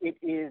that it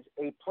is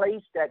a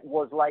place that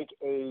was like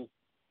a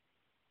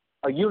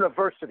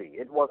university.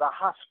 It was a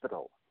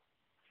hospital.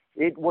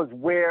 It was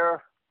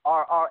where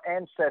our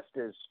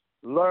ancestors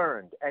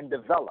learned and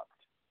developed.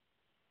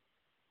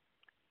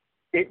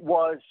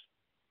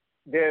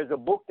 There's a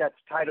book that's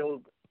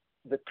titled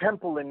The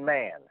Temple in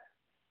Man.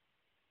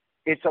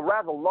 It's a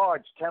rather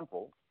large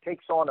temple,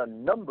 takes on a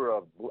number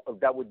of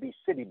that would be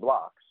city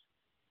blocks,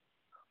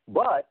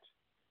 but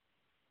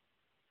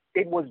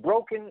it was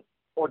broken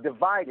or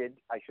divided,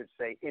 I should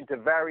say, into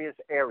various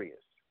areas.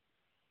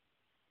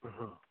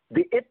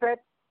 The IPET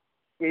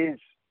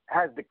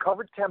has the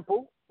covered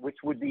temple, which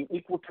would be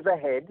equal to the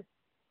head,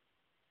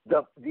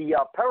 the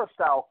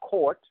peristyle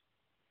court,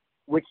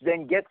 which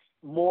then gets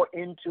more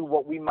into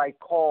what we might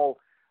call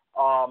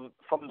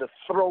from the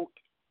throat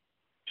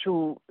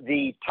to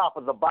the top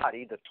of the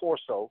body, the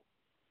torso.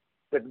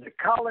 The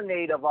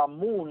colonnade of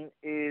Amun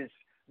is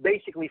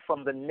basically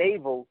from the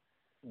navel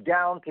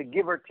down to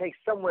give or take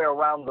somewhere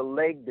around the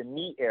leg, the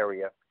knee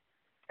area.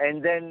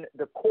 And then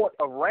the court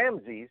of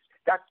Ramses,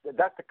 that's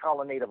the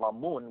colonnade of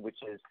Amun, which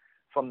is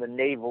from the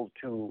navel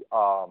to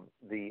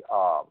the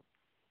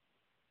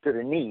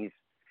knees.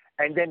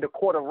 And then the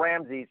court of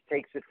Ramses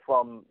takes it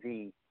from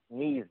the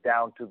knees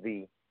down to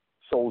the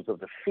soles of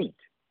the feet.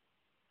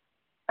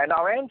 And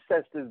our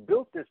ancestors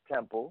built this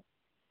temple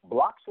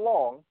blocks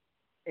long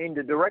in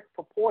the direct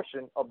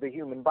proportion of the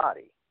human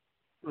body.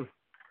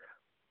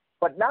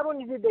 But not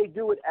only did they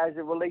do it as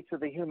it relates to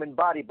the human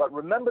body, but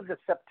remember the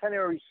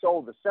septenary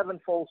soul, the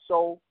sevenfold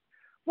soul?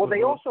 Well,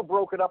 they also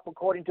broke it up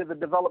according to the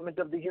development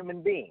of the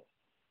human being.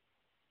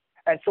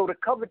 And so the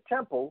covered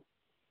temple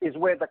is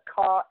where the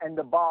Ka and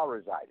the Ba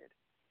resided,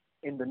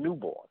 in the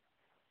newborn.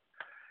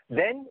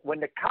 Then when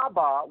the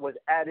Kaaba was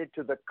added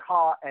to the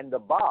Ka and the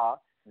Ba,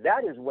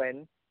 that is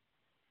when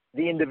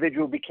the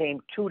individual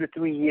became 2 to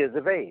 3 years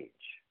of age.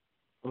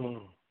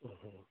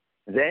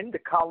 Then the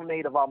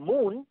colonnade of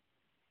Amun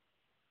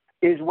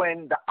is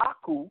when the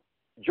Aku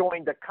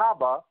joined the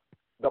Kaaba,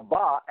 the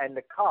Ba, and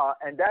the Ka,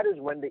 and that is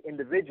when the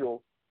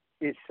individual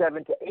is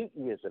 7 to 8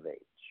 years of age.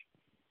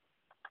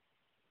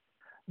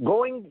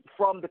 Going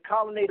from the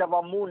colonnade of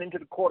Amun into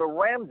the court of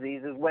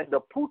Ramses is when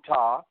the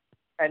Ptah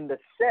and the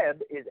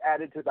Seb is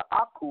added to the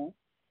Aku,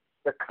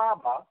 the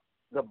Kaaba,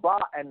 the Ba,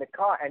 and the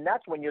Ka, and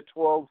that's when you're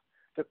 12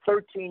 to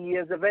 13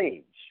 years of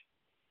age.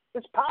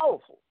 It's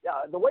powerful.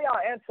 The way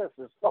our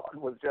ancestors thought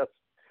was just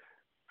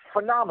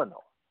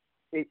phenomenal.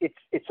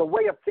 It's a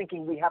way of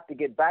thinking we have to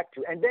get back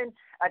to. And then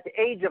at the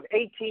age of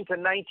 18 to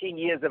 19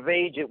 years of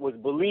age, it was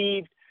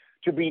believed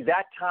to be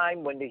that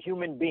time when the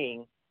human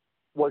being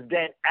was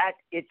then at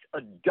its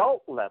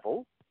adult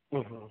level,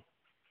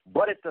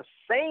 but at the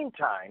same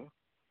time,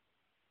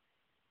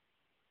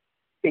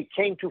 it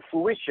came to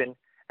fruition,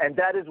 and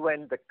that is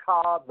when the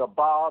Ka, the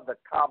Ba, the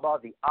Kaba,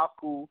 the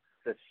Aku,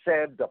 the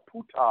Seb, the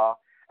Puta,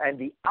 and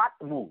the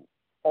Atmu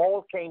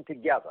all came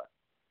together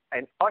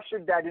and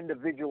ushered that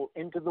individual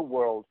into the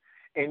world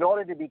in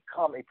order to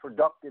become a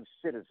productive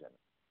citizen.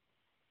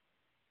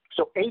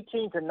 So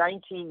 18 to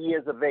 19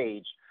 years of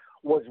age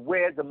was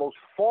where the most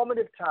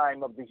formative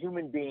time of the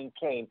human being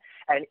came,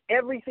 and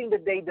everything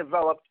that they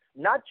developed,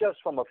 not just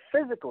from a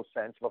physical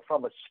sense, but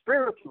from a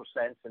spiritual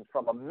sense and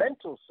from a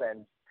mental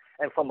sense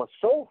and from a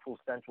soulful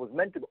sense, was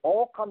meant to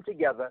all come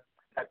together.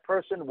 That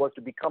person was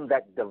to become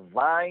that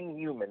divine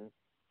human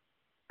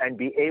and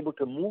be able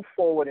to move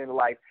forward in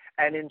life,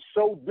 and in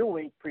so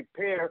doing,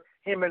 prepare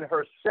him and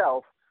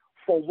herself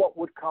for what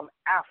would come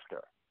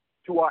after.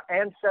 To our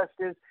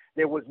ancestors,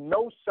 there was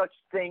no such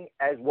thing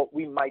as what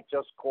we might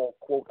just call,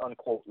 quote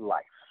unquote,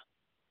 life.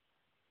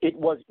 It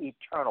was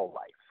eternal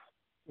life.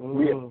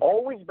 We have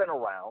always been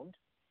around,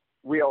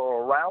 we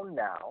are around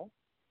now,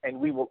 and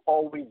we will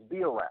always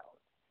be around.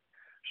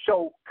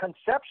 So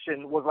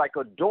conception was like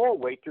a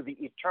doorway to the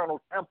eternal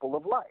temple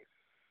of life.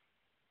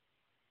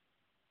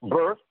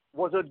 Birth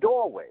was a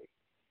doorway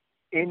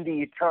in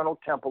the eternal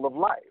temple of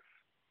life.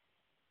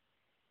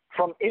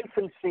 From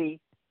infancy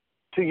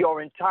to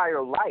your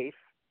entire life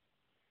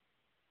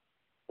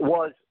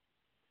was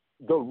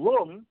the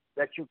room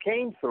that you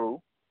came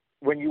through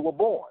when you were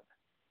born.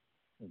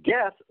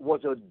 Death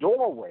was a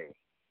doorway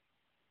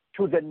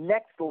to the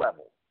next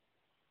level.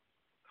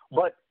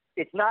 But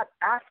it's not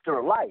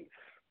after life.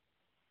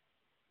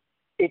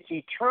 It's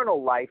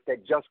eternal life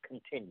that just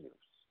continues.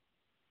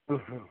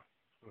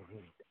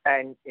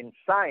 And in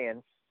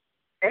science,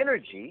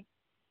 energy,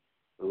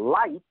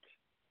 light,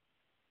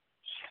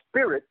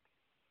 spirit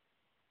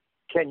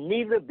can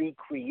neither be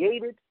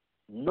created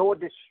nor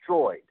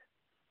destroyed.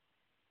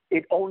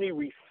 It only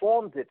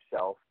reforms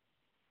itself,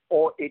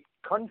 or it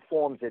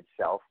conforms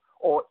itself,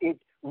 or it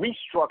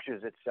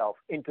restructures itself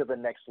into the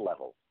next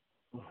level.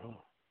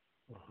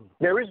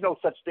 There is no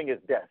such thing as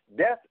death.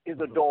 Death is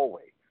a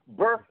doorway.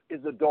 Birth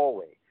is a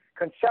doorway.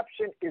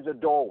 Conception is a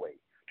doorway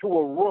to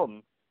a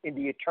room in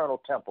the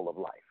eternal temple of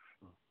life.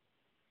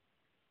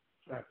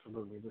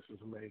 Absolutely. This is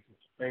amazing.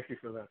 Thank you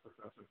for that,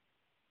 Professor.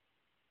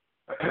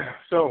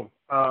 So,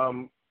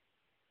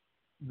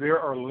 there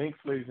are links,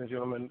 ladies and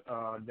gentlemen,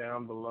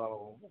 down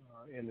below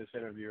in this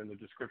interview in the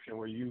description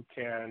where you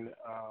can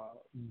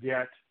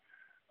get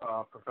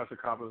Professor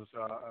Kaba's,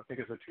 I think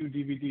it's a 2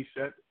 DVD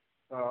set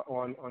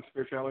on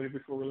spirituality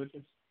before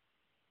religions.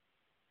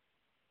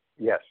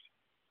 Yes.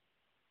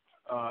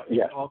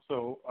 Yes.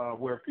 Also,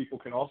 where people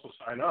can also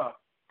sign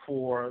up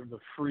for the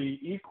free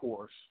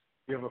e-course.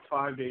 You have a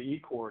 5-day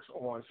e-course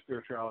on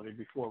spirituality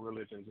before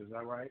religions. Is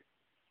that right?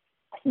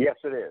 Yes,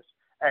 it is.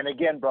 And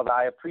again, brother,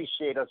 I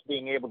appreciate us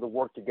being able to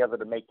work together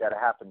to make that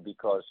happen,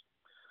 because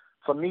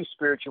for me,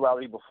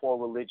 spirituality before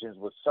religions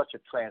was such a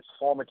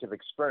transformative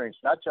experience,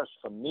 not just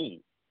for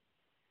me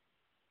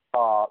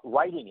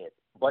writing it,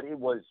 but it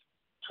was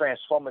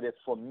transformative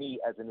for me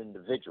as an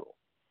individual.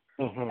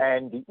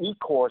 And the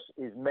e-course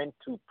is meant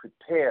to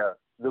prepare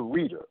the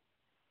reader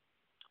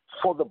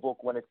for the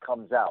book when it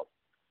comes out,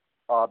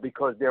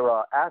 because there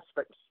are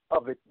aspects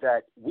of it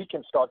that we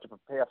can start to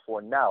prepare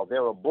for now.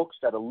 There are books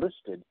that are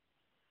listed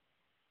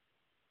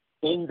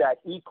in that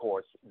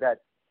e-course that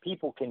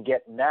people can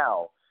get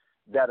now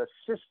that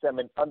assist them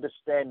in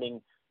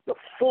understanding the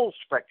full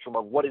spectrum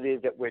of what it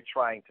is that we're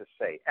trying to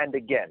say. And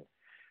again,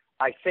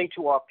 I say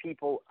to our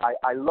people,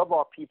 I love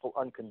our people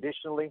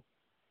unconditionally.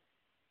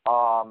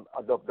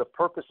 The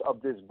purpose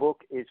of this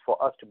book is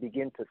for us to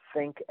begin to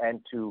think and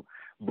to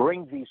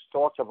bring these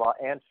thoughts of our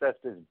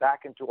ancestors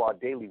back into our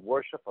daily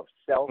worship of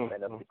self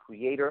and of the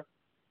Creator.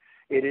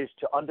 It is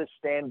to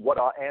understand what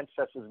our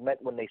ancestors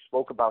meant when they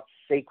spoke about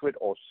sacred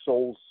or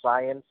soul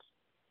science,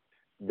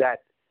 that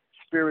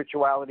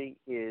spirituality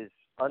is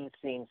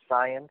unseen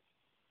science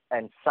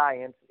and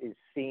science is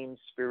seen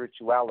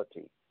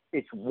spirituality.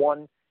 It's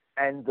one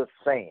and the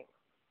same.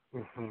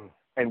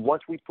 And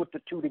once we put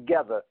the two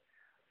together,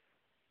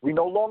 we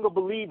no longer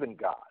believe in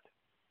God.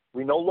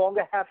 We no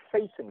longer have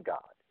faith in God.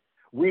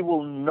 We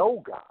will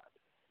know God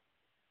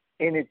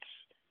in its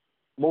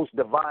most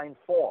divine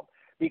form,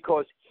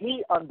 because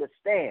He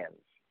understands.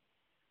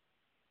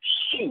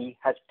 She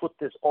has put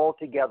this all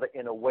together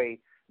in a way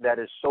that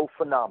is so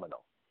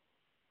phenomenal.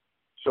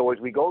 So as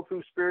we go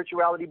through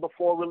spirituality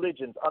before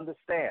religions,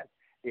 understand,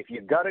 if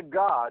you got a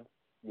God,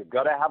 you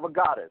got to have a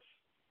goddess.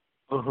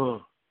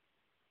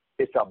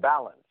 It's a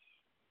balance.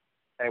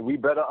 And we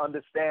better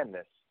understand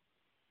this.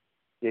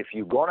 If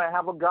you're going to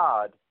have a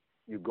God,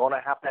 you're going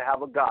to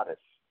have a goddess.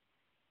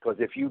 Because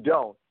if you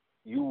don't,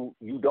 you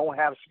don't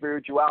have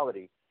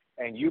spirituality,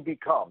 and you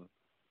become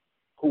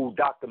who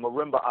Dr.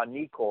 Marimba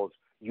Ani calls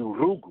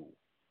Urugu,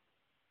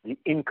 the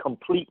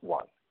incomplete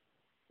one.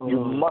 You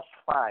must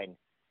find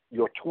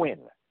your twin.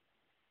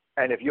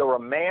 And if you're a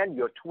man,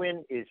 your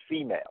twin is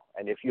female.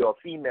 And if you're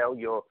a female,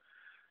 your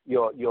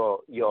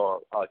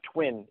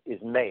twin is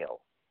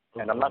male.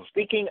 And I'm not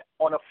speaking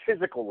on a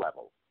physical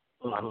level.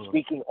 I'm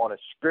speaking on a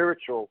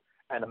spiritual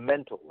and a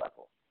mental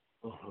level.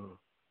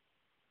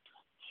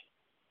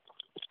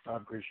 I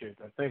appreciate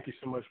that. Thank you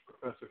so much,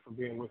 Professor, for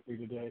being with me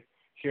today,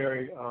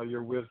 sharing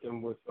your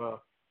wisdom with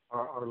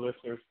our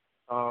listeners.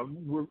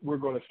 We're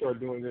going to start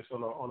doing this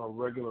on a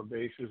regular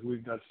basis.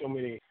 We've done so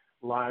many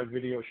live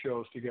video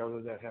shows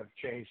together that have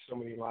changed so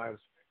many lives,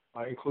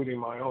 including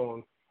my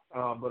own.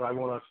 But I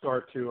want to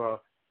start to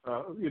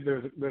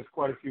there's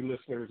quite a few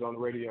listeners on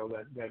radio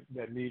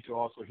that need to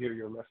also hear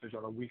your message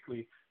on a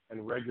weekly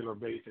and regular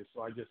basis.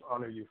 So I just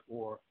honor you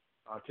for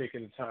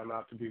taking the time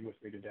out to be with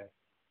me today.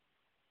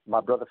 My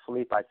brother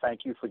Philippe, I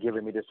thank you for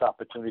giving me this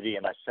opportunity,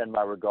 and I send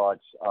my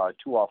regards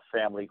to our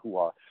family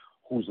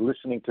who's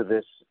listening to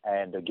this.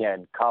 And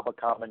again,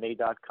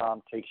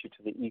 KabaKamenei.com takes you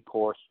to the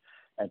e-course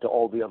and to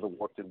all the other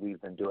work that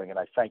we've been doing. And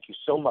I thank you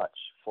so much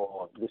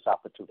for this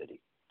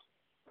opportunity.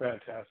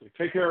 Fantastic.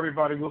 Take care,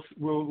 everybody.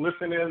 We'll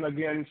listen in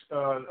again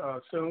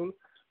soon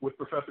with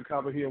Professor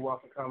Kaba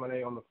Hiawatha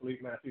Kamene on the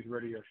Philippe Matthews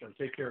Radio Show.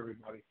 Take care,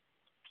 everybody.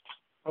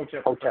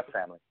 Hotep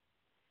family.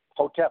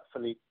 Hotep,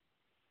 Philippe.